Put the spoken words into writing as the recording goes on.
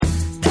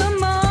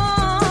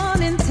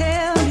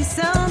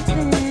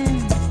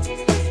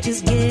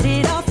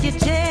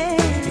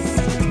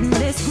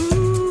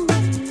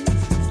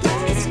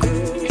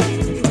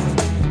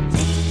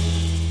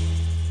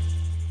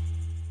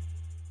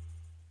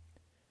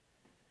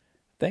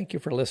Thank you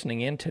for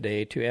listening in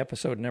today to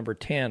episode number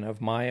 10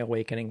 of My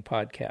Awakening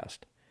podcast.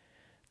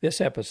 This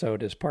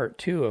episode is part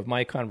 2 of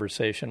my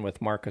conversation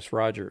with Marcus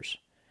Rogers.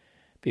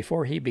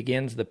 Before he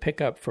begins the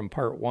pickup from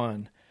part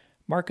 1,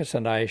 Marcus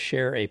and I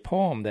share a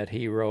poem that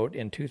he wrote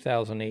in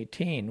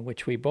 2018,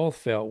 which we both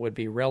felt would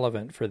be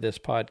relevant for this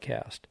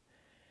podcast.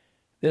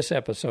 This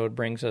episode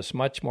brings us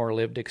much more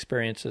lived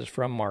experiences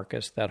from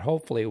Marcus that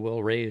hopefully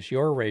will raise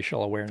your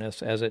racial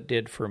awareness as it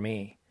did for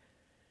me.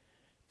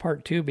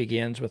 Part 2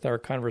 begins with our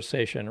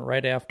conversation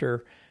right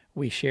after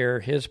we share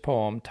his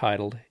poem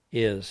titled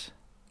Is.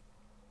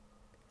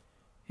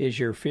 Is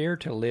your fear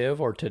to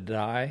live or to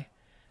die?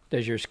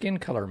 Does your skin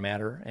color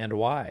matter, and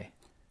why?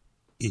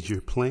 Is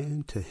your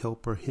plan to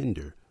help or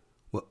hinder?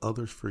 Will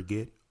others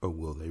forget, or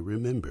will they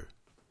remember?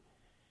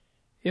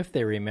 If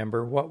they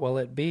remember, what will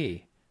it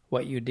be?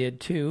 What you did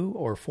to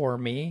or for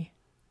me?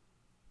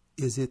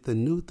 Is it the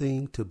new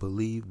thing to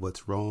believe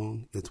what's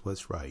wrong is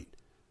what's right?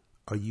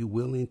 Are you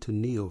willing to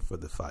kneel for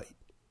the fight?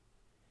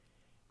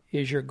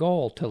 Is your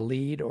goal to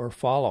lead or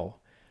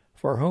follow?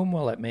 For whom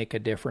will it make a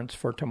difference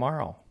for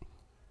tomorrow?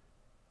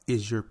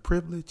 Is your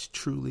privilege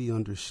truly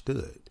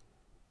understood?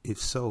 If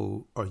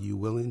so, are you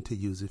willing to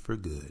use it for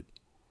good?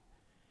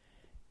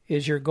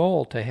 Is your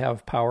goal to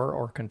have power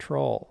or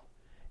control?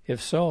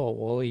 If so,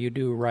 will you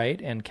do right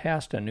and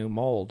cast a new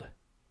mold?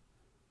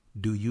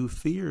 Do you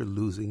fear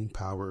losing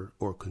power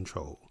or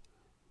control?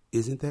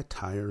 Isn't that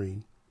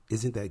tiring?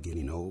 Isn't that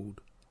getting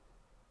old?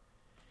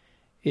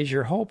 Is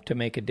your hope to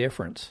make a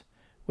difference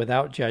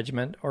without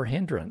judgment or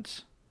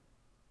hindrance?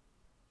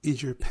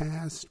 Is your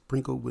past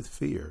sprinkled with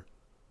fear,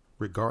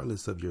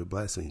 regardless of your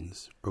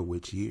blessings or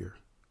which year?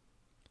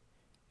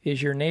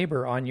 Is your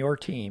neighbor on your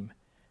team?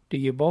 Do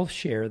you both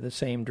share the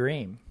same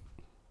dream?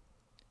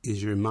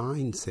 Is your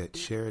mindset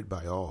shared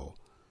by all?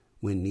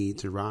 When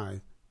needs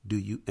arrive, do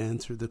you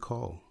answer the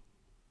call?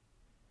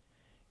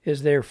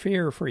 Is there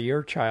fear for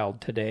your child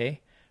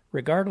today,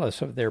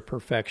 regardless of their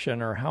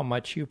perfection or how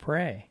much you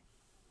pray?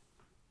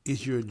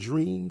 Is your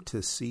dream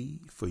to see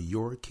for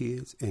your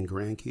kids and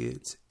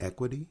grandkids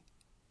equity?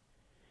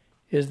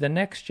 Is the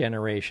next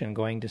generation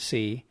going to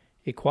see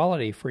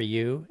equality for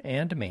you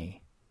and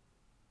me?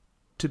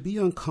 To be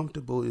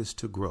uncomfortable is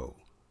to grow,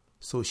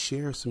 so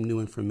share some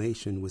new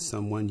information with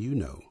someone you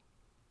know.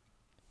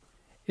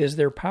 Is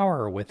there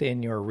power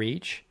within your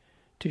reach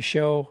to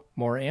show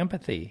more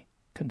empathy,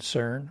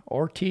 concern,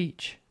 or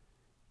teach?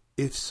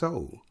 If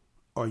so,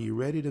 are you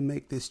ready to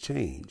make this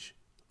change?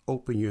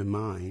 Open your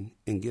mind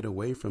and get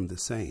away from the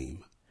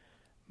same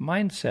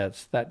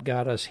mindsets that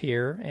got us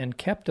here and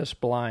kept us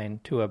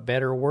blind to a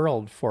better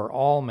world for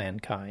all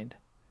mankind.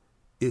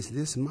 Is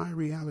this my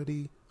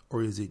reality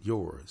or is it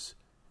yours?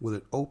 Will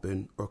it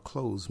open or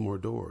close more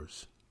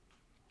doors?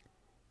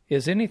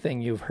 Is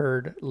anything you've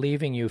heard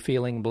leaving you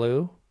feeling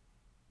blue?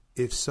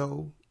 If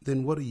so,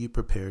 then what are you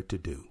prepared to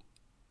do?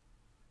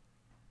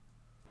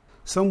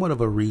 Somewhat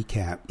of a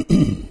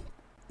recap.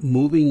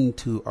 Moving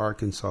to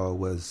Arkansas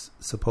was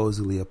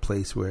supposedly a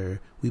place where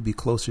we'd be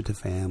closer to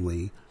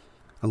family,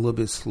 a little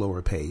bit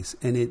slower pace,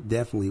 and it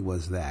definitely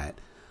was that.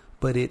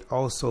 But it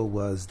also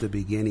was the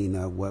beginning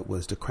of what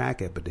was the crack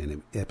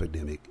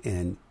epidemic,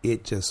 and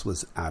it just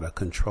was out of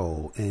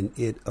control, and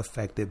it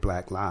affected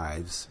Black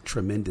lives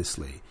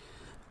tremendously.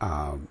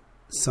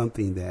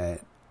 Something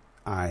that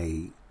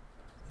I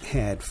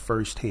had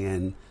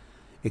firsthand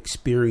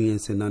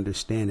experience and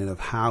understanding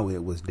of how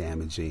it was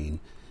damaging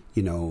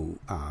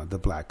the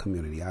Black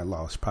community. I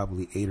lost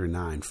probably 8 or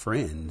 9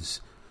 friends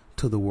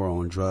to the war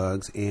on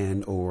drugs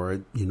and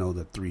or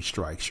the 3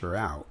 strikes you're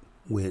out,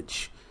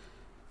 which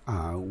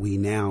we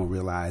now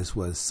realize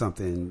was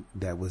something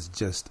that was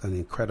just an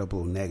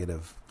incredible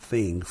negative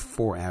thing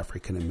for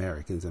African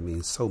Americans. I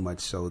mean, so much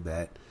so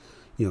that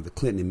the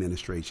Clinton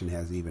administration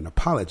has even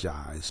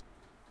apologized.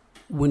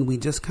 When we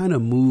just kind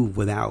of move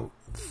without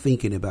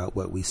thinking about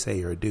what we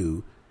say or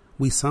do,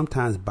 we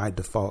sometimes by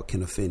default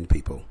can offend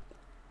people.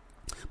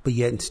 But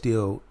yet and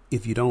still,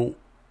 if you don't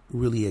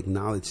really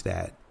acknowledge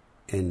that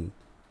and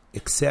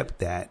accept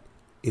that,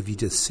 if you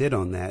just sit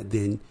on that,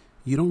 then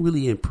you don't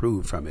really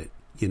improve from it.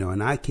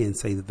 And I can't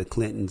say that the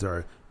Clintons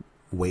are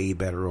way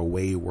better or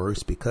way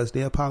worse because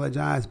they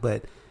apologize,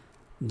 but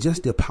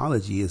just the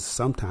apology is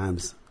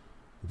sometimes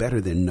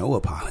better than no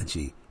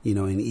apology,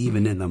 and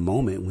even in the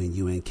moment when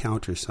you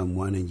encounter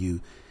someone and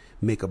you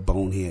make a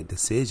bonehead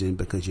decision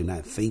because you're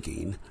not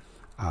thinking,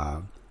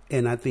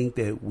 and I think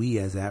that we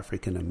as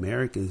African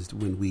Americans,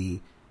 when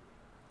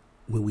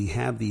we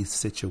have these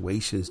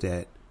situations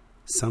that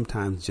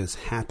sometimes just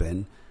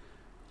happen,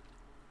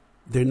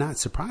 they're not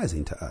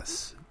surprising to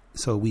us.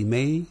 So we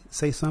may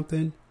say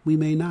something, we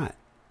may not.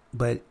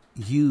 But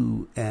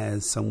you,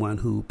 as someone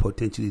who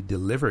potentially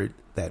delivered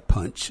that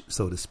punch,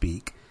 so to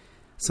speak,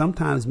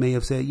 sometimes may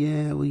have said,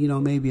 yeah, well,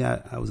 maybe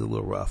I was a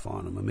little rough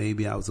on him, or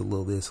maybe I was a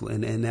little this,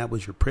 and that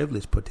was your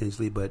privilege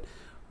potentially. But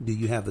do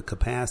you have the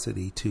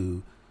capacity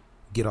to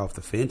get off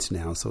the fence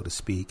now, so to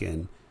speak,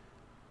 and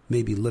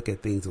maybe look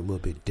at things a little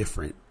bit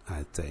different,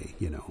 I'd say,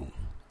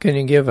 Can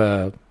you give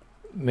a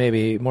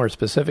maybe more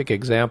specific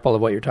example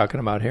of what you're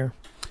talking about here?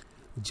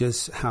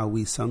 just how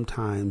we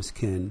sometimes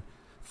can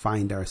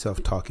find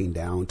ourselves talking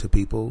down to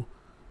people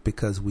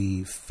because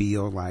we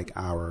feel like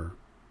our,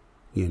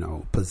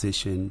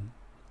 position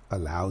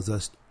allows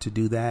us to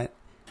do that.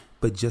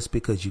 But just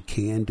because you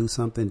can do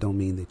something don't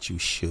mean that you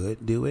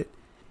should do it.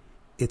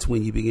 It's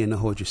when you begin to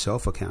hold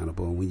yourself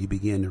accountable and when you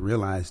begin to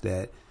realize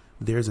that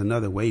there's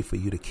another way for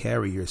you to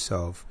carry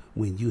yourself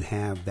when you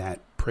have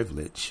that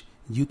privilege.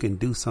 You can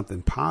do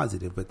something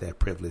positive with that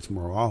privilege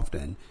more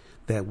often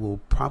that will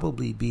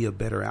probably be a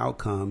better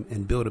outcome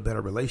and build a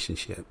better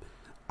relationship.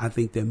 I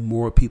think that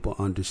more people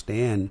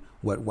understand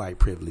what white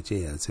privilege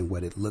is and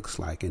what it looks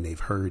like, and they've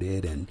heard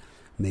it and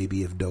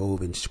maybe have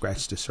dove and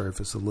scratched the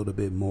surface a little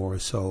bit more.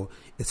 So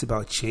it's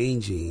about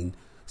changing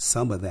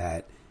some of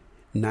that,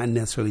 not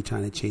necessarily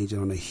trying to change it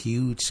on a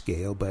huge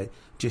scale, but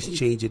just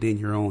change it in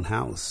your own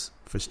house.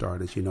 For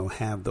starters,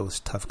 have those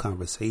tough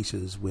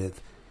conversations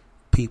with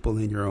people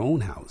in your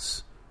own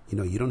house.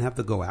 You don't have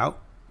to go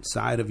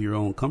outside of your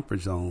own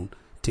comfort zone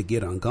to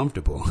get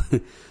uncomfortable.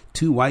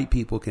 Two white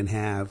people can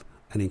have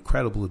an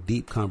incredible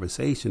deep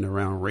conversation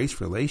around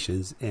race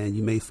relations, and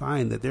you may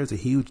find that there's a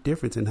huge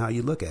difference in how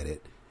you look at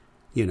it,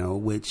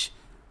 which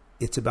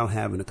it's about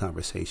having a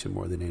conversation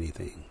more than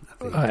anything.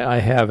 I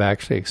have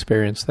actually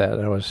experienced that.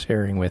 I was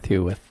sharing with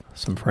you with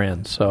some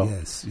friends. So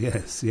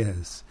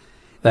Yes.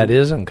 That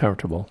is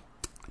uncomfortable.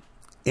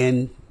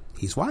 And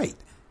he's white,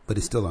 but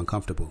it's still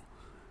uncomfortable,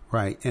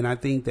 right? And I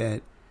think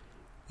that,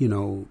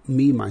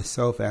 me,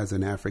 myself, as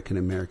an African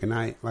American,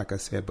 like I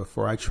said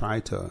before, I try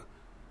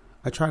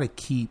to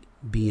keep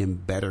being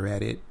better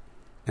at it.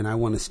 And I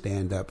want to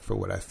stand up for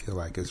what I feel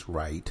like is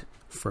right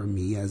for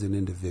me as an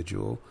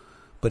individual.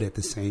 But at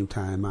the same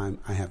time,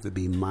 I have to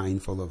be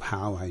mindful of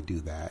how I do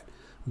that.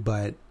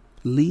 But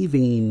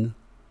leaving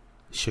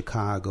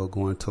Chicago,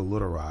 going to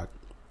Little Rock,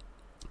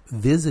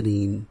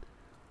 visiting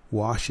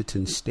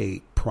Washington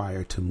State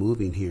prior to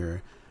moving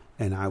here,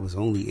 and I was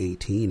only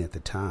 18 at the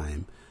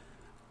time,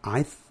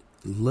 I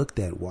looked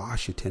at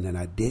Washington and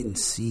I didn't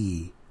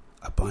see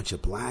a bunch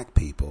of black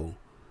people.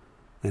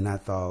 And I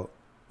thought,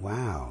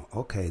 wow,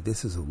 okay,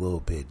 this is a little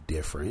bit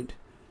different,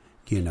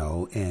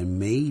 and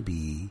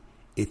maybe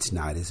it's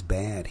not as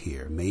bad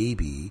here,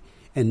 maybe,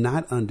 and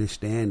not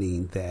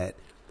understanding that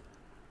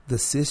the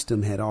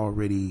system had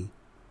already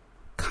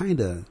kind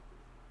of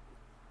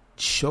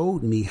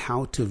showed me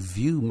how to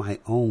view my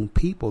own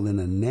people in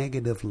a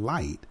negative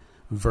light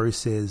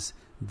versus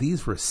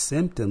these were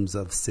symptoms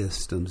of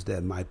systems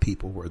that my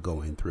people were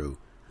going through.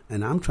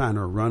 And I'm trying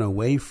to run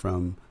away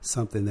from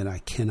something that I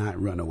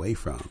cannot run away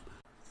from.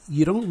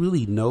 You don't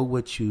really know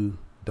what you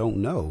don't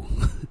know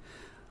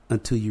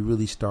until you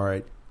really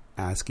start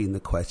asking the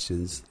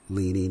questions,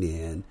 leaning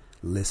in,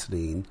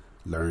 listening,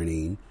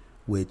 learning,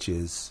 which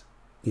is,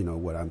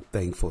 what I'm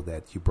thankful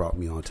that you brought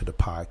me onto the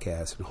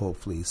podcast, and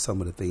hopefully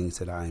some of the things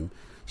that I'm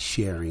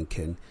sharing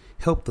can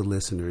help the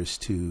listeners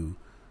to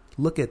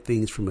look at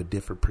things from a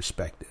different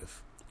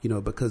perspective,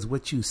 because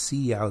what you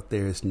see out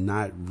there is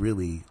not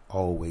really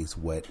always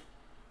what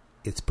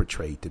it's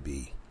portrayed to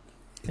be.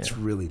 It's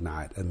really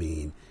not.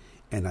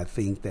 And I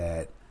think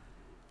that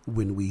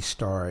when we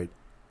start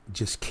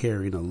just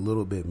caring a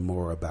little bit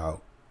more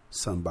about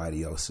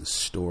somebody else's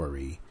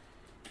story,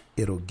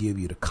 it'll give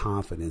you the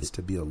confidence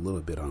to be a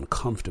little bit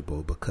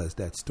uncomfortable because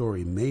that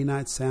story may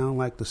not sound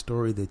like the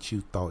story that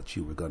you thought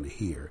you were going to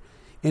hear.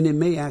 And it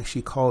may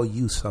actually call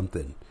you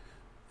something.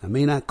 I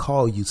may not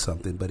call you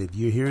something, but if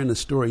you're hearing a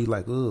story, you're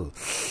like, oh,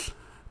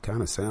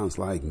 kind of sounds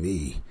like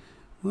me.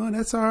 Well,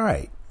 that's all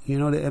right.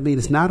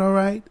 It's not all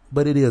right,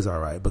 but it is all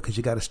right because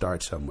you got to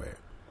start somewhere.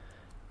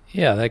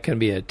 Yeah, that can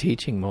be a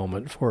teaching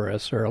moment for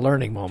us or a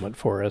learning moment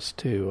for us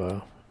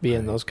to be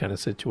in those kind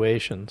of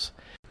situations.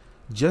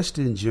 Just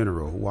in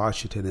general,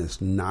 Washington is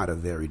not a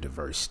very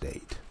diverse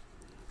state.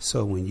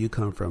 So when you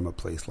come from a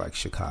place like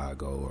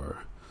Chicago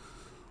or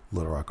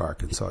Little Rock,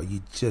 Arkansas,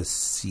 you just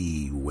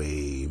see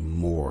way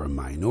more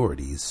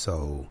minorities.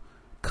 So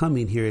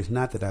coming here, it's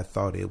not that I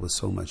thought it was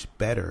so much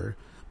better,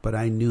 but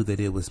I knew that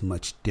it was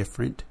much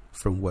different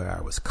from where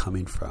I was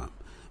coming from.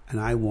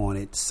 And I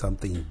wanted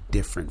something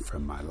different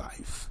from my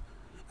life.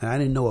 And I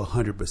didn't know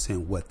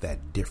 100% what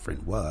that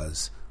different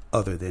was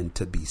other than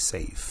to be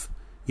safe,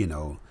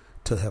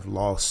 to have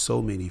lost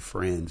so many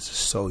friends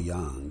so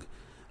young.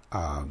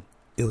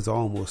 It was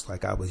almost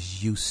like I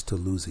was used to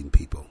losing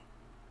people,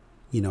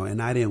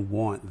 and I didn't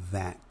want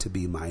that to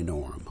be my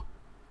norm.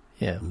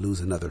 Yeah.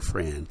 Lose another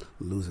friend,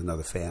 lose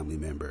another family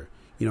member,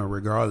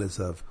 regardless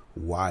of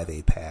why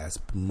they pass.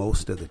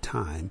 Most of the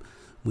time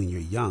when you're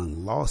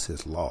young, loss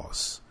is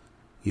loss.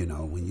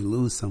 When you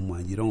lose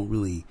someone, you don't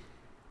really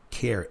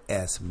care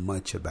as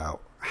much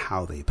about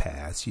how they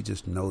pass. You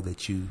just know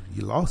that you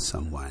lost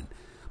someone.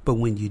 But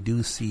when you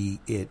do see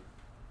it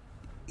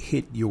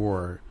hit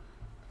your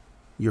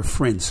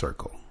friend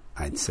circle,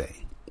 I'd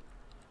say,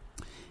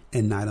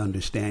 and not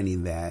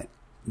understanding that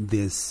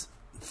this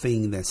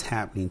thing that's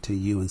happening to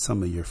you and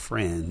some of your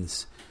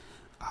friends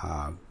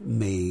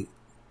may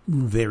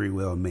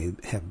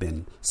have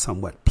been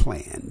somewhat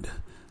planned.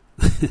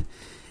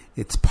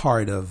 It's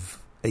part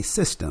of a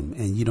system,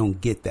 and you don't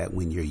get that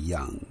when you're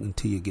young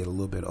until you get a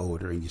little bit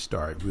older and you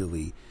start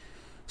really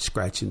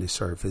scratching the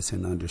surface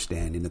and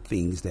understanding the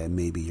things that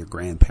maybe your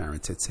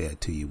grandparents had said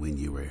to you when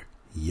you were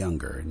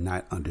younger,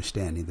 not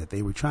understanding that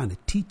they were trying to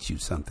teach you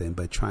something,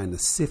 but trying to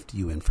sift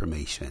you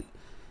information,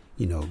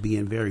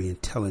 being very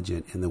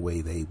intelligent in the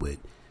way they would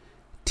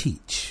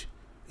teach.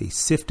 They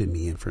sifted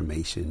me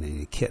information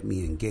and it kept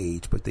me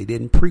engaged, but they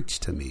didn't preach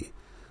to me.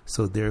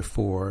 So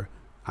therefore,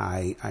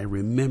 I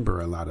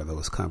remember a lot of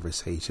those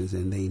conversations,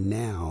 and they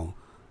now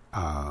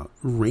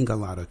ring a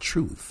lot of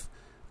truth,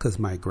 because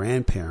my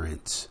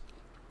grandparents,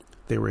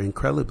 they were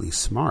incredibly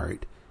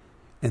smart,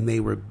 and they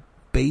were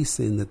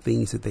basing the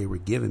things that they were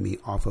giving me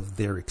off of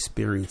their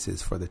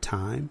experiences for the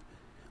time,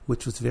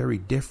 which was very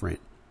different.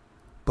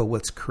 But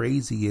what's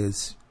crazy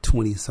is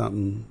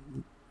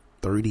 20-something,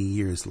 30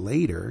 years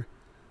later,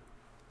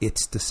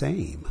 it's the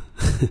same.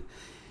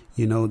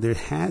 There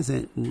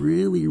hasn't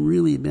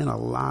really been a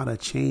lot of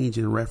change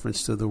in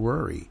reference to the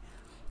worry.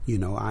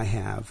 I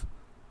have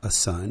a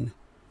son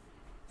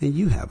and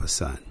you have a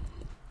son.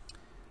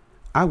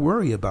 I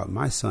worry about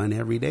my son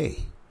every day,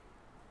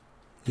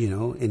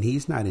 and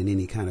he's not in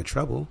any kind of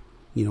trouble,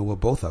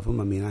 both of them.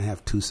 I mean, I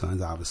have two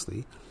sons,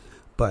 obviously,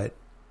 but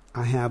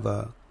I have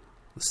a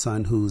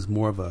son who's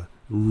more of a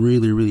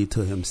really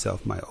to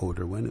himself, my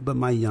older one, but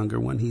my younger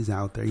one, he's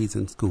out there, he's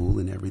in school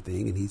and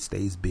everything, and he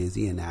stays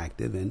busy and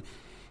active, and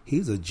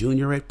he's a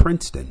junior at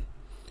Princeton.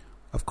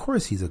 Of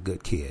course he's a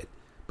good kid,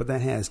 but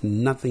that has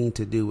nothing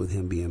to do with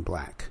him being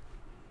black.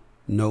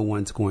 No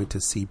one's going to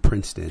see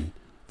Princeton.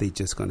 They're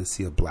just going to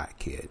see a black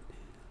kid.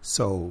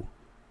 So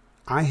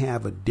I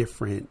have a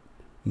different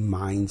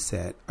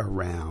mindset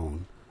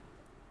around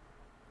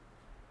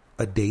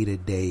a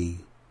day-to-day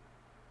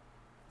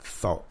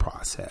thought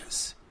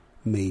process,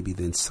 maybe,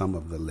 than some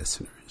of the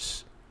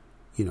listeners,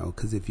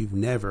 because if you've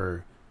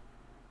never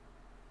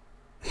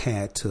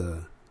had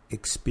to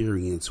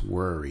experience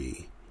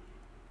worry,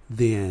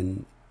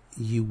 then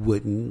you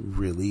wouldn't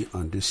really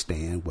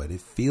understand what it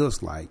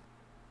feels like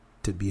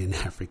to be an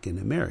African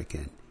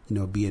American,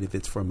 be it if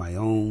it's for my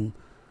own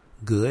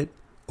good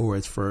or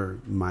it's for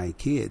my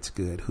kids'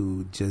 good,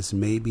 who just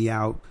may be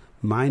out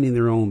minding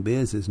their own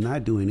business,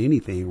 not doing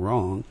anything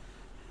wrong,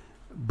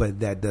 but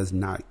that does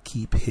not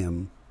keep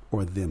him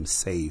or them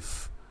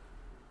safe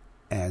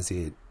as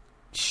it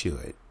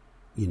should,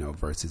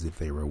 versus if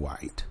they were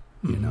white,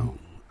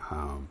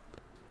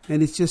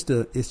 and it's just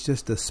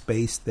a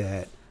space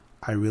that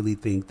I really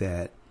think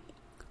that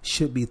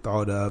should be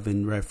thought of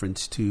in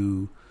reference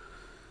to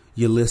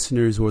your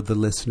listeners or the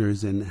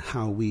listeners, and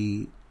how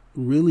we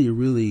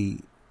really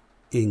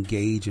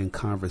engage in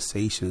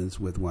conversations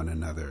with one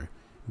another,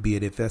 be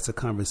it if that's a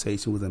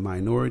conversation with a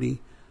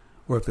minority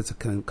or if it's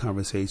a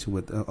conversation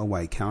with a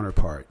white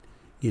counterpart.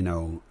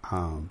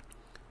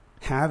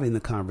 Having the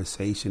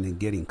conversation and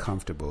getting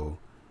comfortable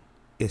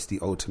is the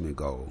ultimate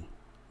goal.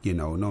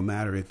 No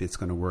matter if it's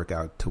going to work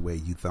out to where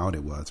you thought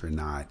it was or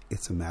not,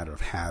 it's a matter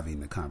of having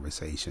the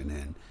conversation.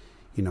 And,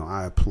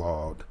 I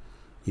applaud,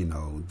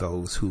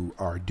 those who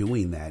are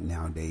doing that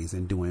nowadays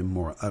and doing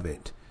more of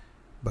it,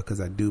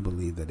 because I do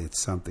believe that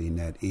it's something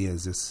that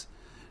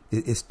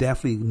it's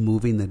definitely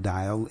moving the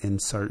dial in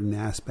certain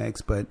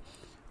aspects, but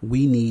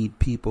we need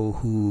people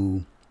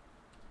who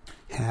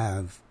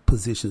have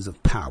positions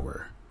of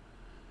power.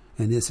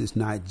 And this is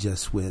not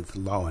just with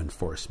law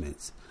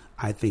enforcement.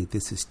 I think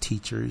this is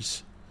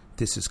teachers,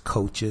 this is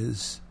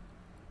coaches,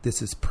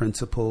 this is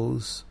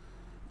principals,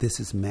 this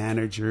is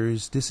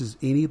managers, this is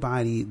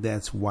anybody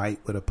that's white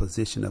with a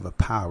position of a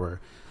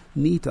power.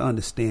 Need to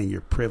understand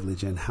your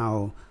privilege and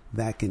how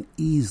that can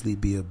easily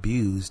be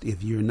abused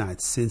if you're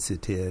not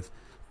sensitive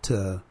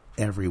to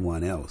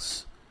everyone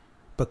else.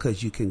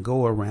 Because you can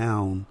go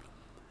around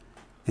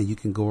and you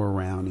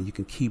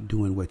can keep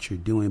doing what you're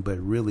doing, but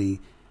really,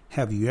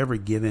 have you ever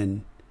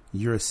given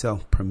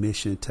yourself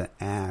permission to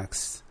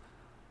ask,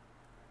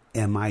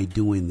 am I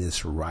doing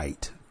this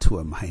right to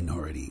a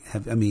minority?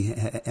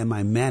 Am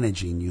I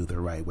managing you the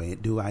right way?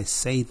 Do I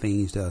say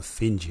things to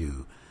offend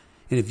you?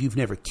 And if you've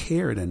never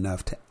cared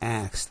enough to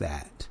ask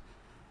that,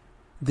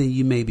 then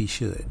you maybe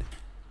should.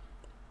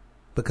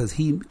 Because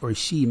he or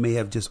she may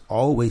have just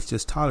always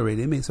just tolerated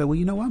it. They may say,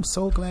 well, I'm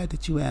so glad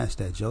that you asked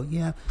that, Joe.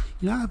 Yeah,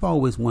 I've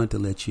always wanted to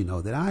let you know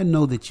that I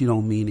know that you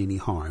don't mean any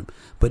harm.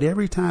 But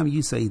every time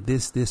you say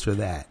this or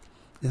that,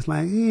 it's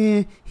like,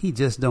 he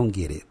just don't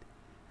get it.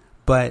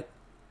 But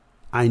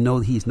I know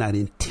he's not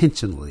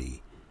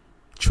intentionally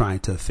trying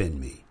to offend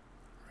me.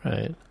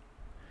 Right.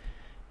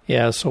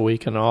 Yeah, so we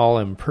can all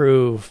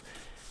improve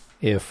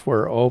if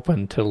we're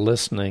open to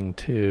listening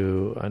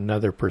to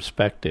another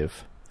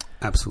perspective.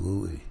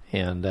 Absolutely.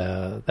 And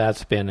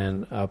that's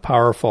been a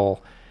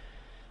powerful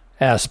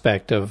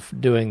aspect of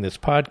doing this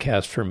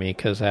podcast for me,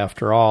 because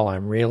after all,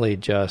 I'm really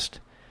just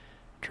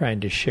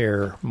trying to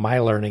share my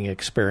learning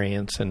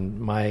experience and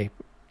my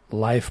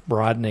life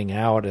broadening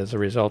out as a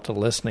result of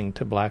listening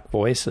to Black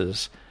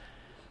voices.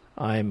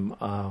 I'm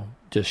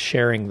just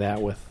sharing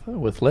that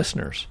with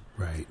listeners.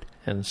 Right.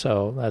 And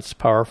so that's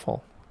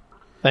powerful.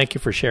 Thank you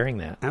for sharing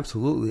that.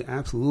 Absolutely.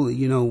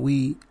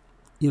 Absolutely.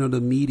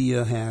 the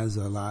media has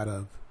a lot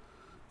of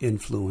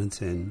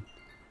influence, and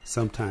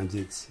sometimes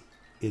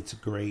it's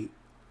great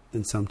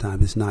and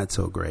sometimes it's not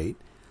so great,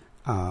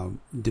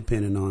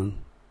 depending on,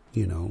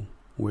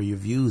 where your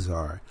views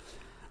are.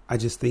 I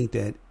just think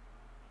that,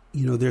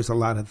 there's a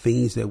lot of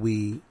things that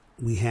we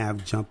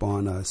have jump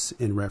on us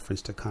in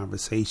reference to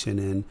conversation,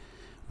 and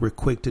we're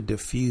quick to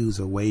diffuse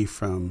away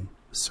from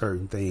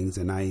certain things.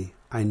 And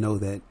I know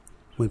that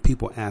when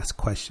people ask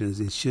questions,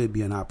 it should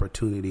be an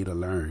opportunity to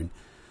learn.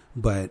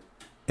 But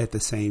at the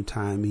same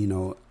time,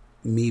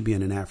 me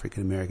being an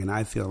African American,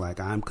 I feel like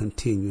I'm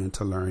continuing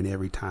to learn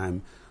every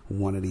time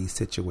one of these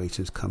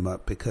situations come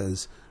up,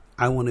 because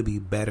I want to be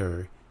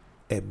better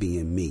at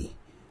being me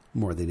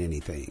more than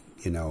anything,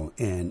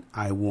 and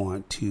I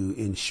want to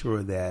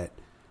ensure that,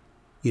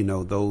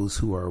 those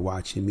who are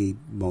watching me,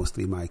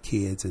 mostly my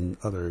kids and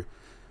other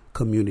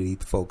community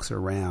folks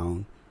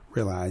around,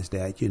 realize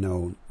that,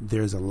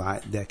 there's a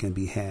lot that can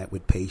be had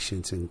with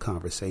patience and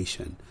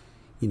conversation,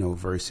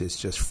 versus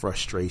just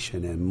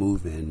frustration and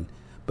moving,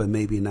 but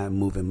maybe not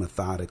moving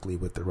methodically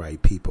with the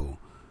right people.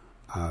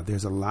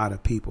 There's a lot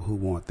of people who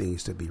want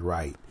things to be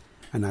right.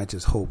 And I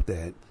just hope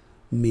that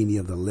many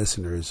of the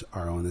listeners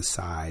are on the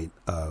side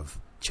of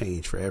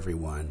change for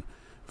everyone,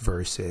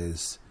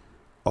 versus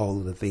all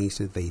of the things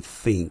that they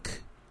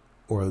think,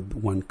 or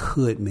one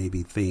could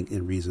maybe think,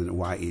 and reason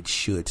why it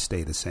should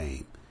stay the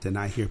same. And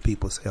I hear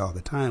people say all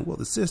the time, well,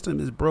 the system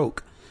is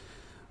broke.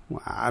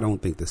 Well, I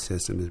don't think the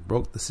system is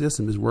broke. The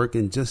system is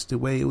working just the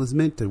way it was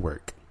meant to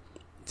work.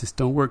 It just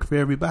don't work for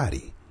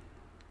everybody.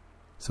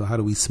 So how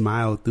do we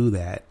smile through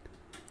that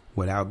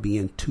without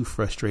being too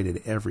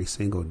frustrated every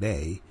single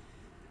day,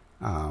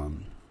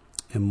 and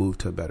move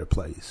to a better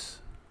place?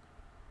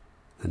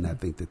 And I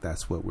think that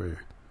that's what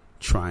we're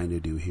trying to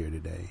do here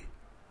today.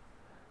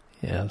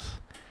 Yes.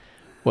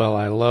 Well,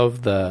 I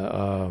love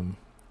the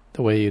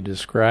way you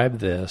describe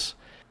this.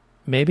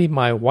 Maybe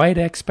my white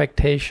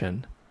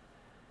expectation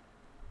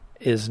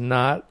is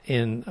not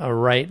in a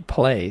right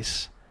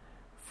place.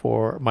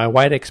 For my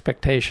white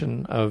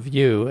expectation of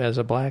you as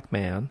a black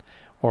man,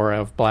 or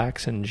of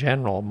blacks in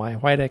general, my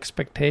white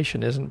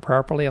expectation isn't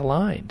properly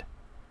aligned.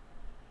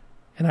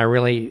 And I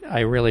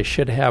really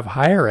should have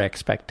higher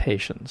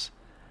expectations.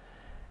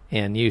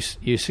 And you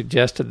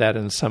suggested that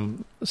in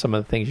some of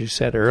the things you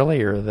said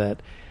earlier,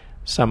 that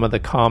some of the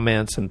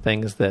comments and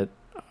things that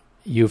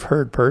you've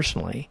heard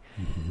personally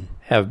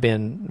have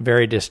been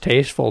very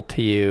distasteful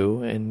to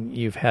you, and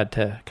you've had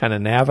to kind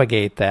of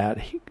navigate that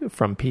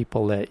from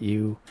people that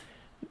you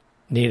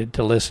needed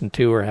to listen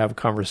to or have a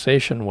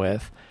conversation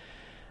with,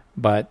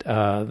 but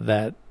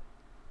that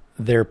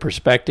their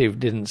perspective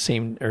didn't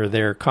seem, or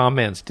their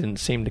comments didn't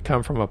seem to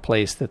come from a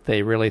place that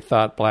they really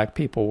thought black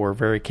people were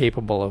very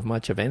capable of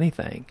much of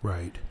anything.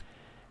 Right.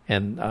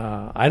 And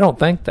I don't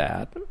think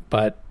that,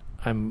 but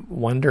I'm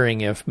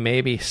wondering if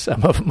maybe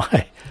some of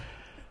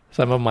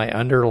my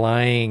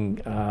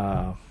underlying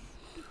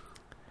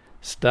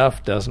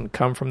stuff doesn't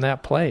come from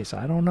that place.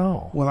 I don't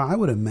know. Well, I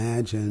would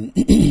imagine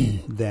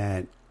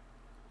that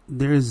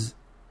there's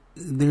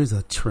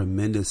a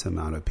tremendous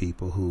amount of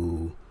people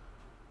who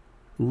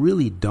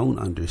really don't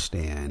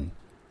understand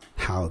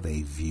how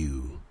they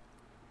view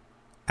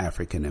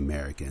African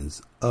Americans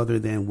other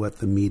than what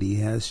the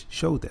media has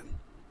showed them.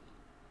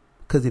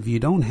 Because if you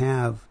don't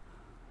have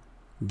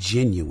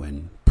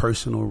genuine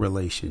personal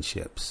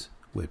relationships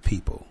with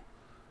people,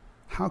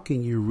 how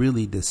can you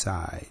really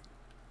decide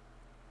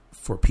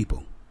for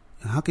people?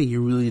 How can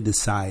you really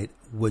decide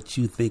what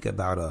you think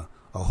about a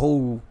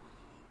whole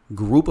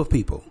group of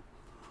people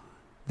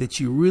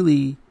that you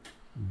really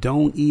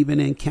don't even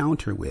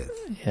encounter with?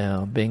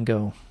 Yeah,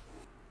 bingo.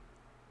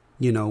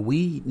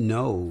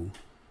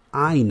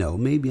 I know,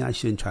 maybe I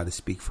shouldn't try to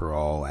speak for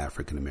all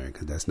African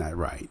Americans. That's not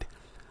right.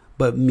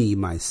 But me,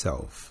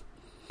 myself,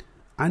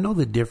 I know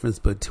the difference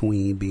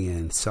between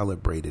being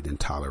celebrated and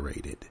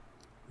tolerated,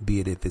 be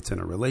it if it's in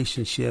a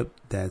relationship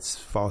that's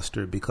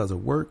fostered because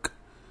of work,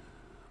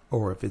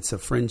 or if it's a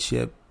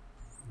friendship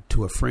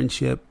to a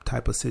friendship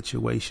type of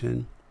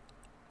situation.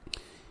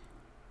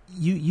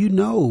 You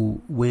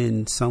know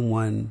when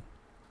someone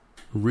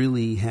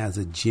really has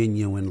a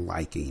genuine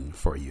liking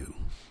for you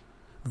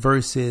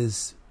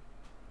versus,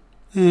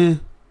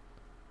 you're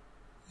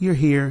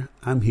here,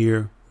 I'm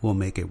here, we'll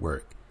make it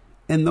work.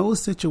 And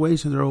those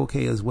situations are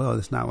okay as well.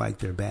 It's not like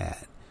they're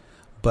bad.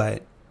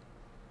 But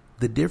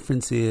the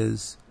difference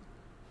is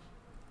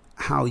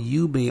how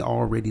you may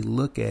already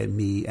look at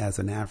me as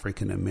an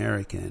African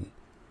American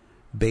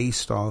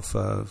based off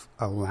of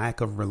a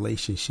lack of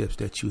relationships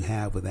that you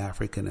have with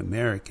African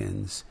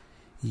Americans.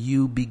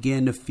 You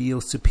begin to feel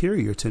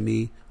superior to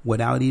me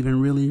without even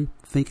really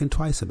thinking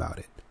twice about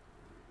it,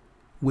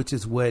 which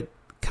is what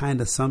kind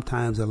of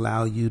sometimes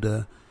allow you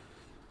to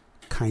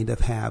kind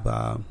of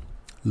have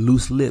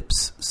loose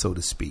lips, so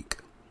to speak,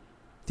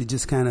 to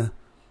just kind of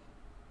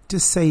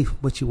just say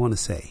what you want to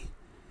say,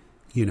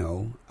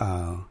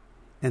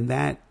 and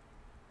that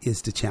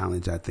is the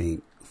challenge, I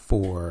think,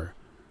 for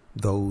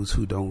those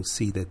who don't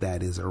see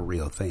that is a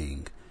real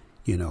thing.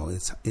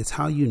 It's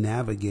how you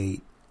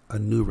navigate a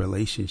new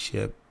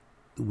relationship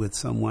with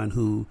someone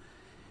who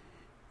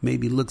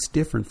maybe looks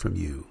different from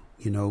you.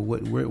 You know,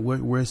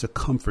 where's a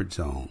comfort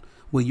zone?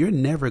 Well, you're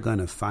never going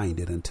to find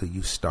it until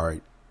you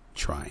start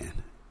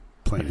trying.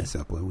 Plain and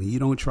simple. When you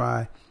don't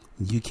try,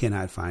 you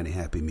cannot find a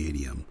happy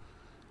medium.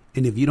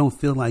 And if you don't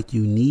feel like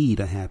you need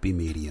a happy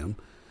medium,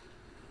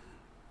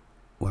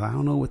 well, I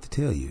don't know what to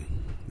tell you.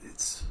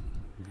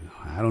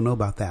 I don't know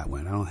about that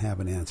one. I don't have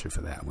an answer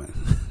for that one.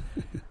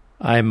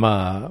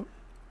 I'm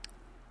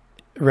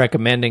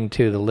recommending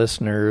to the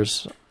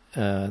listeners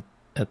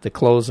at the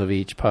close of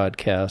each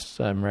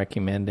podcast, I'm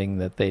recommending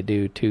that they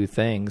do two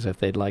things if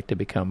they'd like to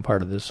become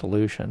part of the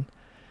solution.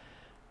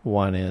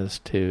 One is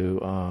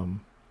to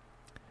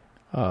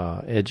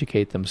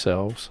educate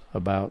themselves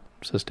about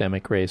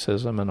systemic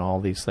racism and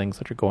all these things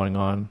that are going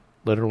on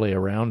literally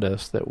around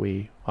us that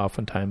we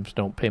oftentimes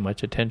don't pay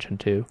much attention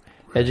to.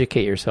 Right.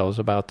 Educate yourselves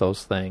about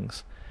those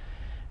things.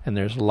 And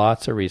there's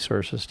lots of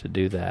resources to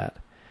do that.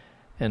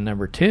 And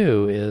number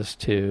two is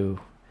to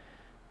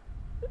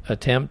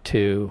attempt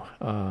to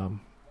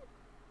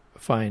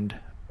find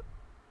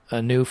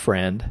a new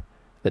friend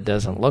that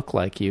doesn't look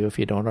like you if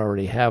you don't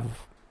already have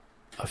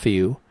a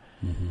few.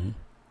 Mm-hmm.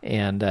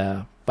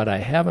 And but I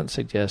haven't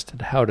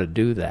suggested how to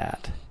do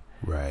that.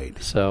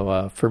 Right.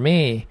 So for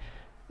me,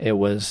 it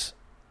was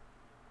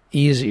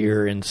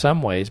easier in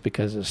some ways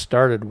because it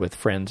started with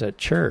friends at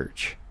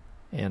church,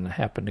 and I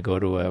happened to go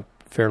to a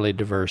fairly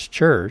diverse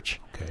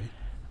church. Okay.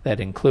 That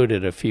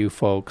included a few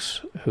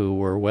folks who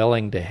were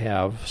willing to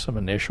have some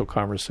initial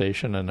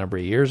conversation a number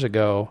of years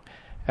ago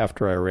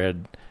after I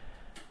read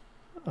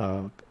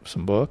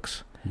some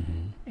books.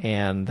 Mm-hmm.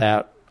 And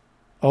that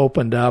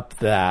opened up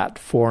that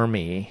for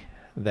me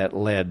that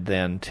led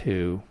then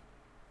to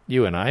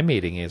you and I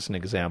meeting as an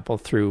example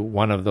through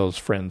one of those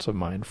friends of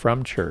mine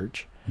from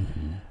church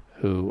mm-hmm.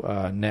 who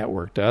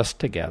networked us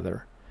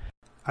together.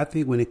 I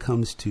think when it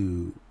comes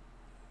to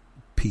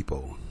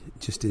people,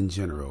 just in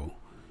general,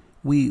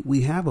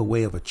 we have a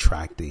way of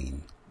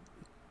attracting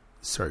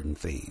certain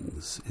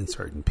things and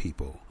certain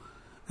people.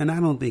 And I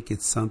don't think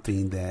it's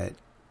something that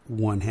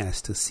one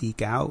has to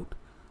seek out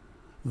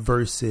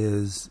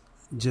versus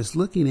just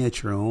looking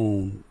at your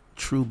own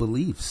true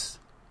beliefs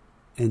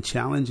and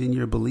challenging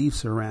your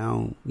beliefs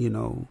around, you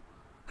know,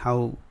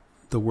 how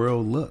the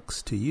world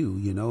looks to you,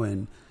 you know,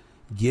 and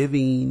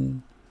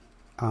giving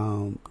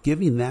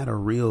that a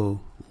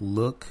real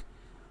look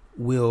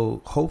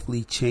will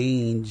hopefully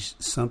change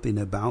something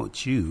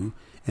about you.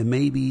 And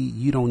maybe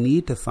you don't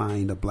need to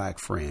find a black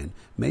friend.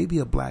 Maybe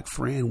a black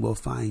friend will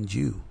find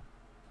you.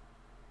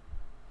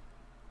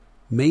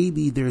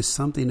 Maybe there's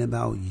something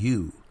about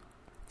you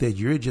that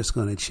you're just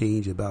going to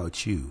change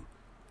about you.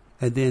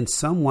 And then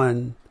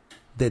someone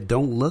that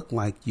don't look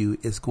like you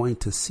is going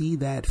to see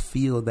that,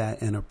 feel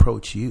that, and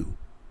approach you.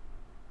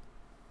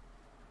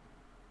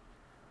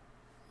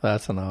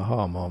 That's an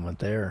aha moment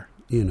there.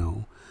 You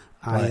know,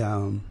 right.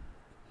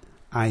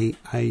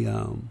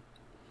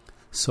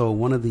 So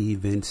one of the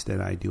events that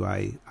I do,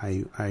 I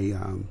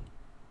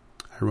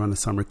run a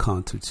summer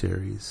concert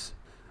series.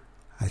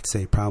 I'd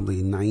say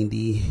probably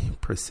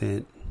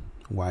 90%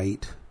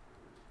 white.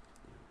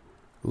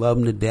 Love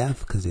them to death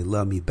because they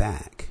love me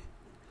back.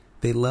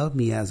 They love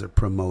me as a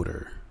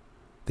promoter.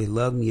 They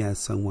love me as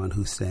someone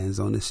who stands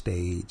on the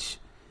stage,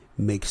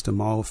 makes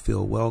them all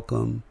feel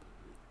welcome,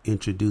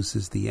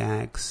 introduces the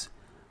acts.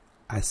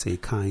 I say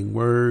kind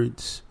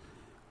words.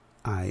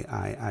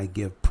 I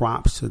give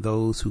props to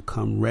those who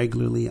come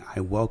regularly.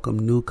 I welcome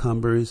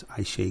newcomers.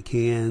 I shake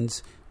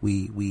hands.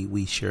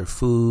 We share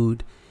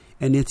food,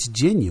 and it's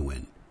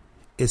genuine.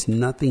 It's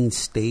nothing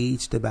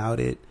staged about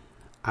it.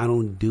 I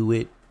don't do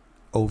it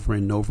over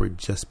and over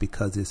just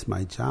because it's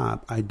my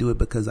job. I do it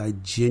because I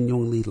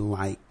genuinely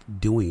like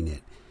doing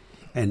it.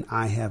 And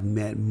I have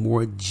met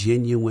more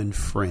genuine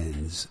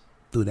friends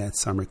through that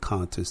summer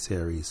concert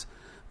series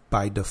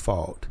by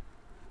default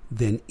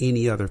than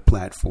any other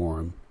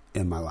platform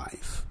in my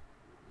life.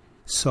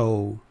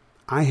 So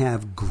I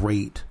have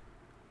great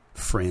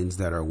friends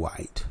that are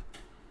white,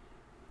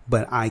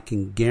 but I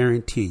can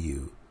guarantee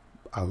you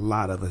a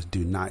lot of us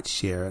do not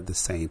share the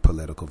same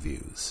political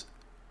views,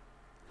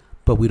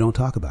 but we don't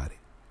talk about it.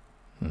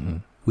 Mm-hmm.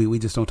 We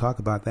just don't talk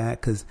about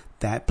that because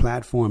that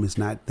platform is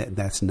not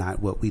that's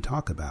not what we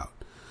talk about.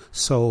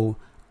 So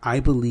I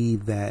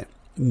believe that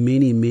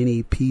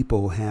many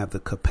people have the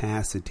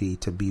capacity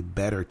to be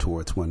better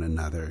towards one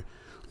another,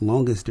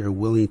 long as they're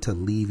willing to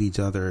leave each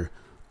other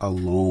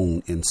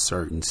alone in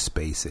certain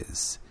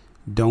spaces.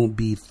 Don't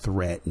be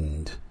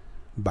threatened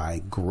by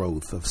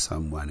growth of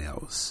someone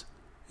else.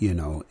 You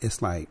know,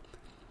 it's like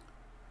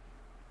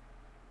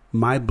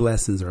my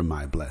blessings are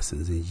my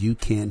blessings and you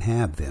can't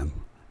have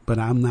them, but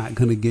I'm not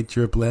going to get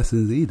your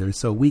blessings either.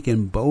 So we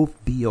can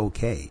both be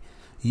okay.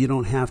 You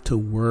don't have to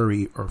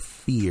worry or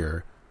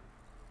fear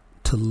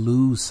to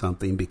lose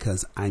something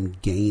because I'm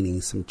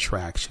gaining some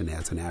traction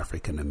as an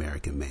African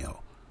American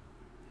male.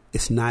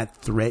 It's not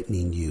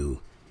threatening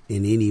you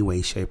in any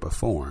way, shape, or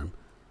form.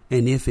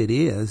 And if it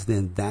is,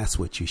 then that's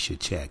what you should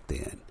check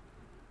then.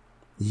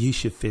 You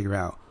should figure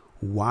out,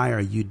 why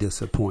are you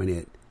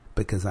disappointed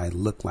because I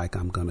look like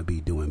I'm going to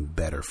be doing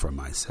better for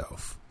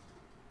myself.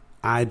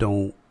 I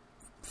don't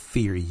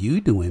fear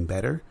you doing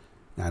better.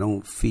 I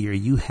don't fear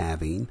you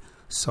having.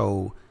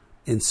 So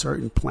in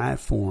certain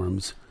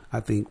platforms, I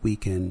think we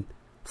can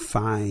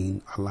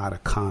find a lot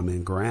of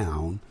common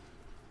ground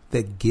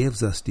that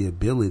gives us the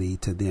ability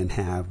to then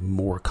have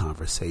more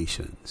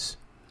conversations.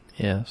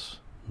 Yes.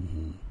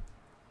 Mm-hmm.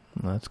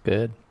 That's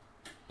good.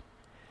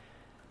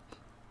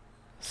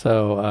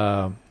 So,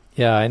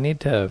 I need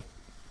to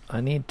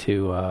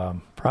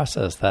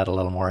process that a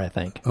little more, I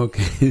think.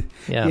 Okay.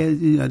 Yeah.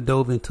 I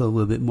dove into a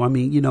little bit more. I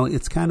mean,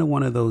 it's kind of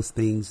one of those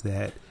things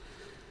that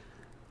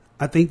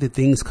I think that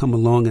things come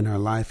along in our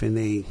life and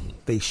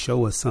they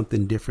show us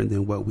something different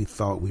than what we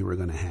thought we were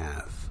going to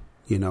have.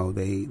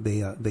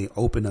 They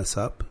open us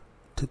up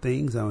to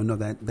things. I know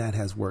that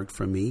has worked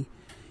for me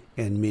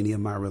and many of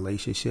my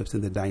relationships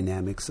and the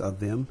dynamics of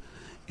them.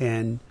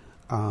 And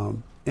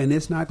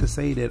it's not to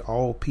say that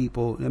all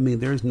people, I mean,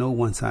 there's no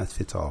one size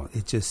fits all.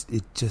 It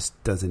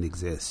just doesn't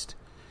exist.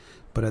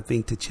 But I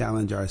think to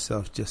challenge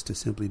ourselves just to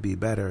simply be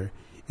better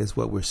is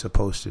what we're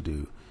supposed to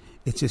do.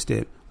 It's just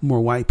that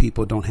more white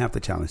people don't have to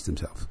challenge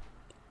themselves.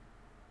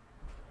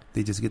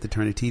 They just get to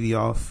turn the TV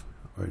off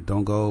or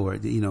don't go, or,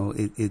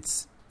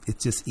 it's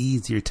just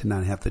easier to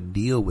not have to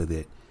deal with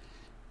it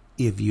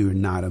if you're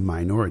not a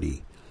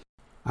minority.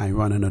 I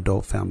run an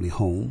adult family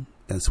home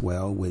as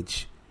well,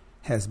 which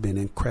has been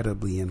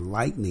incredibly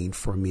enlightening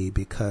for me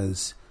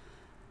because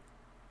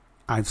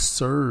I've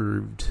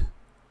served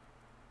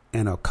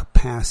in a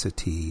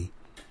capacity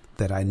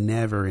that I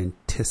never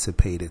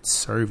anticipated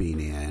serving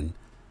in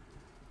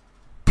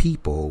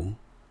people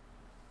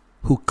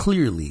who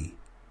clearly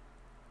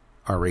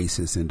are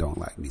racist and don't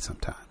like me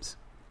sometimes.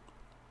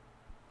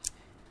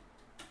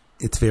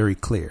 It's very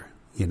clear,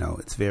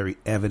 it's very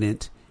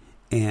evident.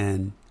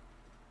 And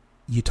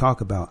you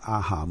talk about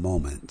aha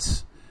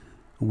moments.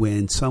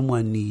 When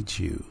someone needs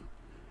you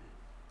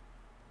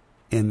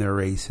and they're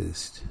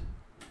racist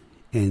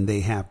and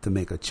they have to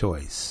make a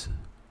choice,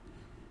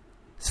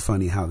 it's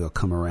funny how they'll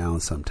come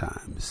around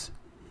sometimes.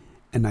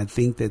 And I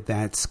think that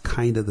that's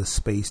kind of the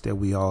space that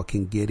we all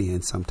can get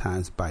in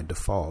sometimes by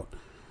default.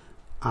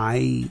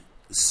 I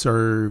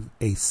serve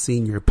a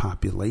senior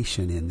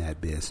population in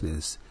that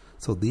business.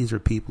 So these are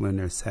people in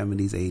their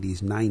 70s,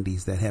 80s,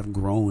 90s that have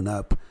grown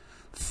up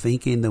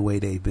thinking the way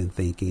they've been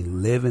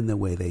thinking, living the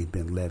way they've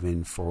been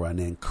living for an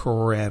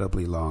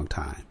incredibly long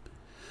time.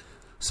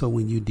 So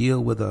when you deal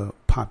with a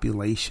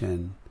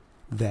population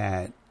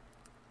that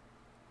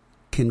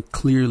can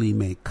clearly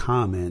make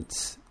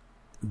comments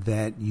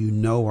that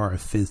are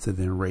offensive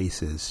and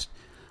racist,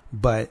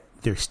 but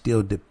they're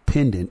still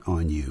dependent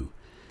on you,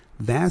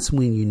 that's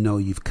when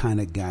you've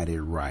kind of got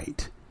it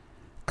right.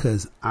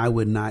 Because I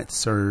would not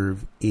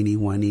serve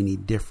anyone any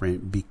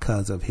different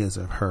because of his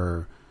or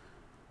her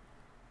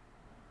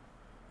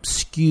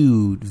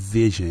skewed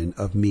vision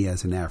of me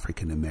as an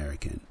African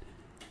American.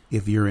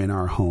 If you're in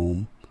our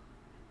home,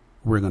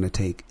 we're going to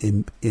take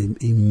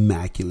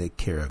immaculate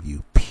care of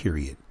you,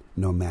 period.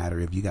 No matter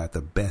if you got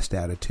the best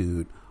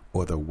attitude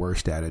or the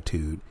worst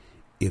attitude,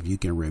 if you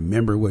can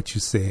remember what you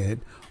said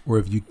or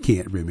if you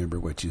can't remember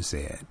what you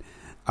said.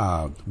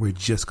 We're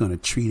just going to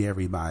treat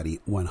everybody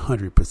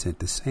 100%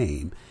 the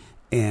same.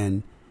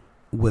 And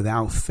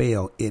without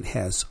fail, it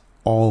has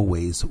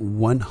always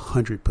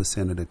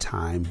 100% of the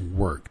time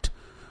worked,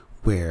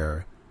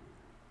 where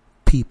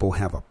people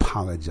have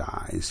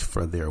apologized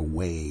for their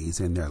ways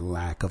and their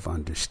lack of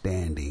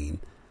understanding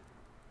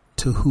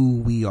to who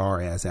we are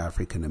as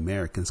African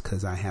Americans,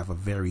 because I have a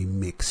very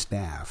mixed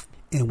staff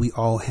and we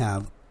all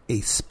have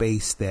a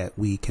space that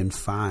we can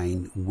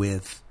find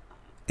with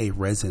a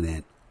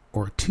resident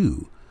or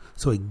two.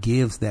 So it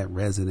gives that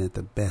resident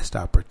the best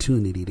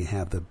opportunity to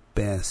have the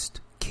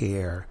best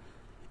care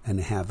and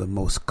to have the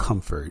most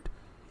comfort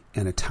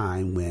in a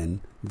time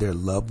when their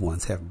loved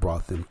ones have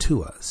brought them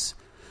to us.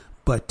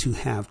 But to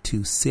have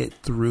to sit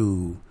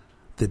through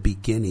the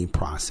beginning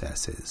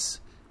processes,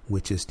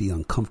 which is the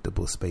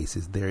uncomfortable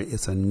spaces, there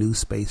is a new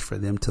space for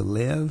them to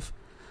live,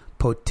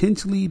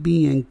 potentially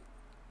being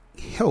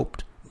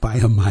helped by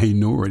a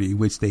minority,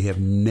 which they have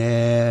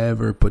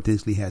never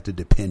potentially had to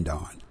depend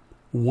on.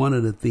 One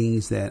of the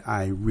things that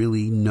I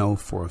really know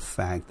for a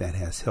fact that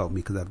has helped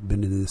me, because I've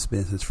been in this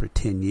business for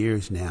 10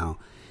 years now,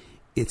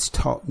 it's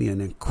taught me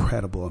an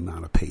incredible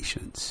amount of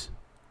patience.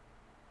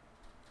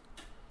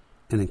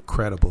 An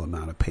incredible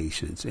amount of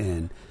patience.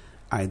 And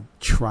I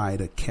try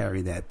to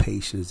carry that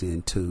patience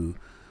into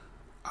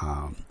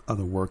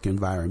other work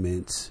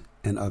environments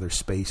and other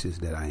spaces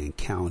that I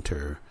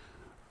encounter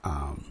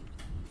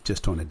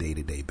just on a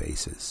day-to-day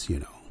basis,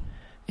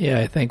 Yeah,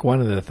 I think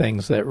one of the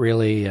things that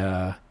really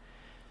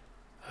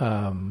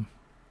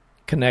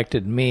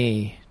connected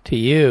me to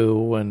you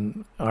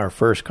when our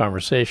first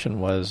conversation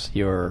was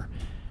you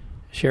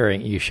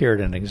shared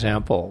an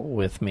example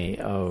with me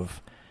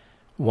of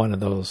one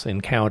of those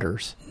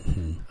encounters.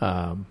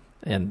 Mm-hmm.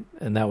 And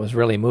that was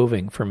really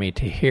moving for me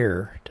to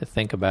hear, to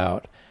think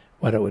about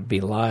what it would be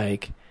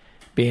like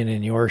being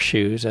in your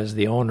shoes as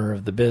the owner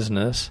of the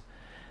business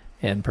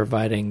and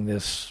providing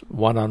this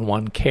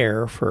one-on-one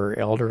care for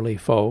elderly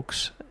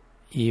folks,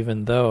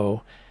 even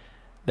though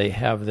they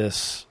have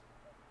this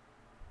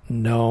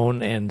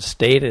known and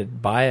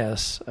stated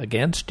bias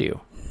against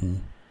you,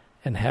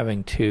 and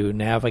having to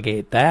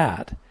navigate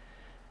that.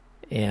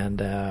 And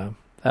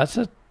that's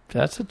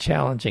a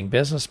challenging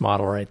business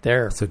model right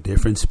there. It's a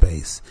different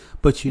space.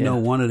 But you know,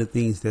 one of the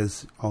things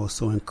that's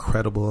also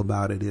incredible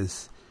about it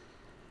is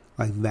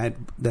like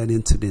that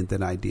incident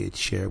that I did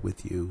share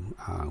with you,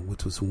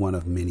 which was one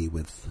of many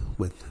with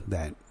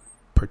that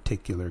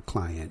particular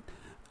client.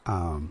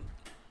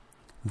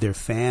 Their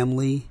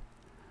family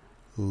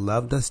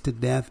loved us to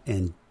death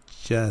and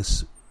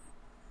just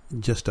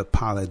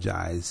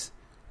apologize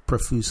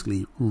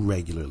profusely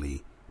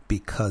regularly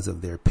because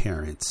of their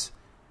parents'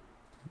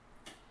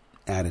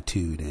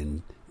 attitude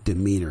and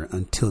demeanor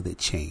until they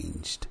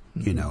changed,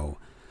 you know.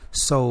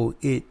 So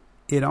it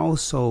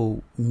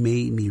also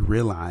made me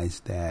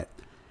realize that,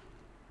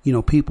 you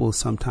know, people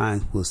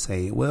sometimes will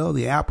say, well,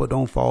 the apple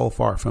don't fall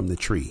far from the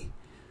tree.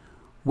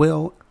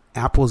 Well,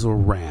 apples are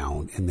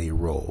round and they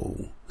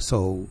roll.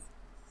 So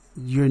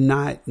you're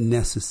not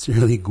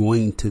necessarily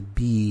going to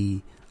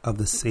be of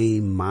the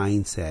same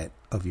mindset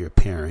of your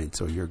parents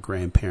or your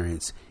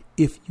grandparents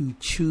if you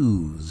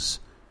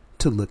choose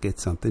to look at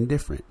something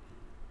different.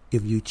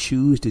 If you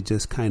choose to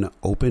just kind of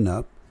open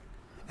up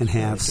and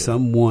have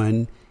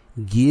someone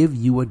give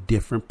you a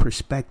different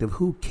perspective.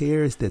 Who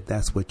cares that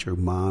that's what your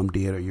mom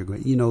did or your,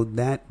 you know,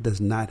 that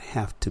does not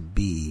have to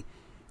be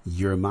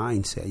your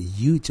mindset.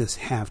 You just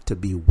have to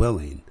be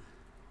willing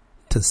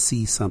to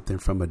see something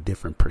from a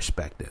different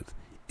perspective,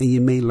 and you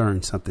may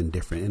learn something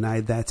different.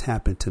 And that's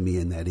happened to me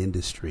in that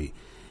industry,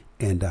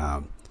 and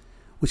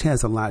which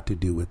has a lot to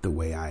do with the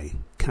way I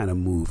kind of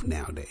move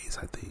nowadays,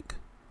 I think.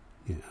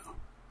 You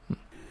know.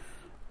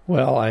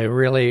 Well, I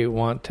really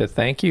want to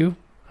thank you,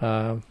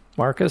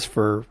 Marcus,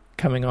 for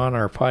coming on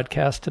our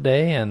podcast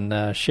today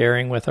and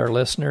sharing with our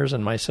listeners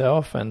and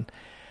myself. And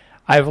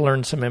I've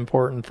learned some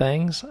important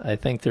things. I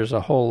think there's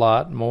a whole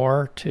lot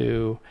more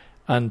to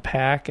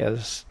unpack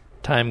as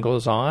time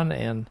goes on,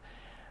 and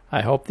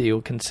I hope that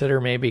you'll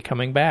consider maybe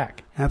coming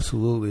back.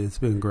 Absolutely. It's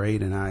been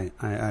great, and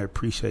I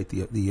appreciate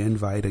the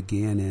invite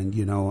again. And,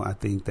 you know, I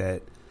think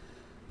that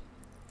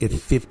if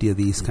 50 of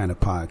these kind of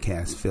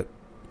podcasts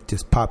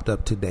just popped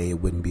up today,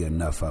 it wouldn't be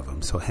enough of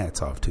them. So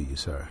hats off to you,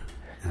 sir.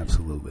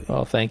 Absolutely.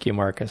 Well, thank you,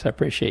 Marcus. I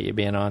appreciate you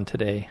being on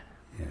today.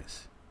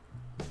 Yes.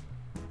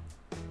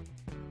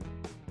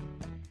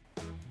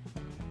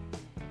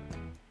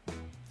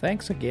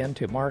 Thanks again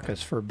to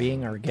Marcus for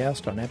being our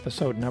guest on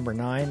episode number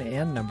 9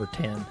 and number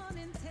 10.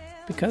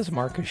 Because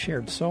Marcus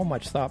shared so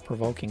much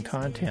thought-provoking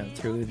content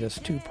through this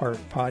 2-part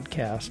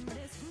podcast,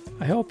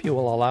 I hope you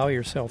will allow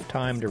yourself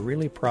time to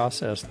really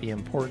process the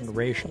important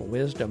racial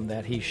wisdom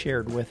that he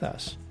shared with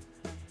us.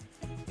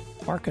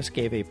 Marcus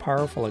gave a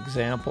powerful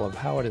example of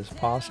how it is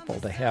possible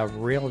to have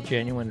real,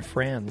 genuine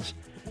friends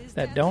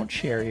that don't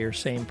share your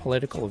same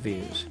political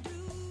views.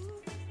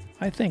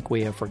 I think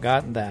we have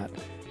forgotten that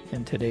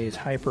in today's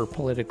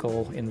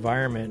hyper-political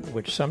environment,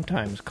 which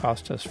sometimes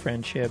costs us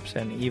friendships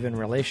and even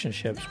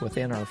relationships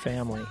within our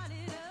family.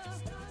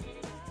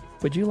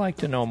 Would you like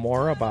to know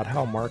more about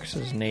how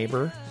Marcus's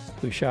neighbor,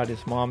 who shot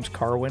his mom's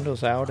car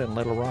windows out in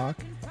Little Rock,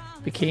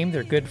 became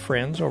their good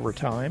friends over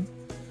time?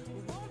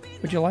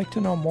 Would you like to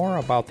know more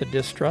about the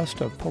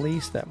distrust of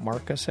police that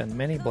Marcus and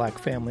many black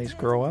families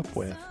grow up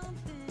with?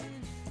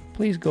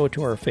 Please go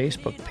to our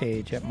Facebook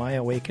page at My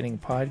Awakening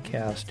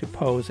Podcast to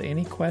pose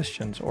any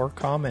questions or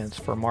comments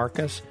for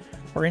Marcus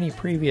or any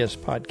previous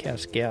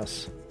podcast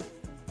guests.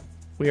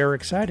 We are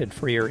excited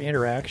for your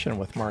interaction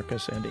with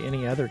Marcus and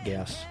any other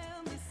guests.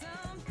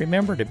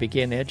 Remember to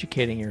begin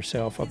educating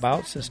yourself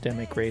about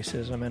systemic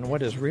racism and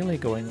what is really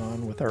going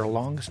on with our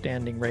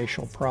long-standing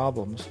racial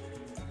problems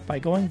by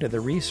going to the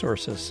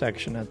resources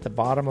section at the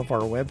bottom of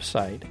our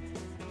website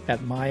at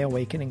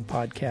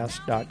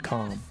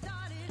myawakeningpodcast.com.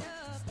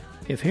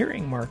 If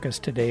hearing Marcus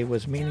today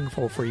was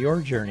meaningful for your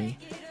journey,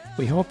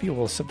 we hope you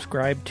will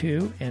subscribe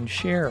to and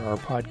share our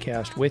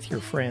podcast with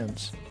your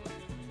friends.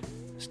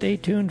 Stay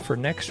tuned for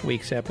next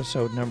week's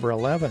episode number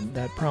 11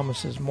 that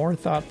promises more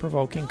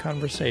thought-provoking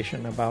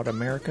conversation about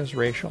America's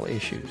racial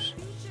issues.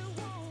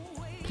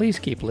 Please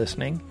keep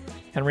listening,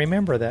 and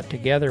remember that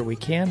together we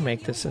can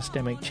make the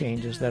systemic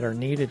changes that are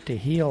needed to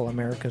heal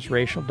America's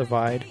racial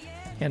divide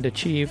and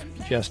achieve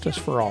justice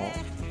for all.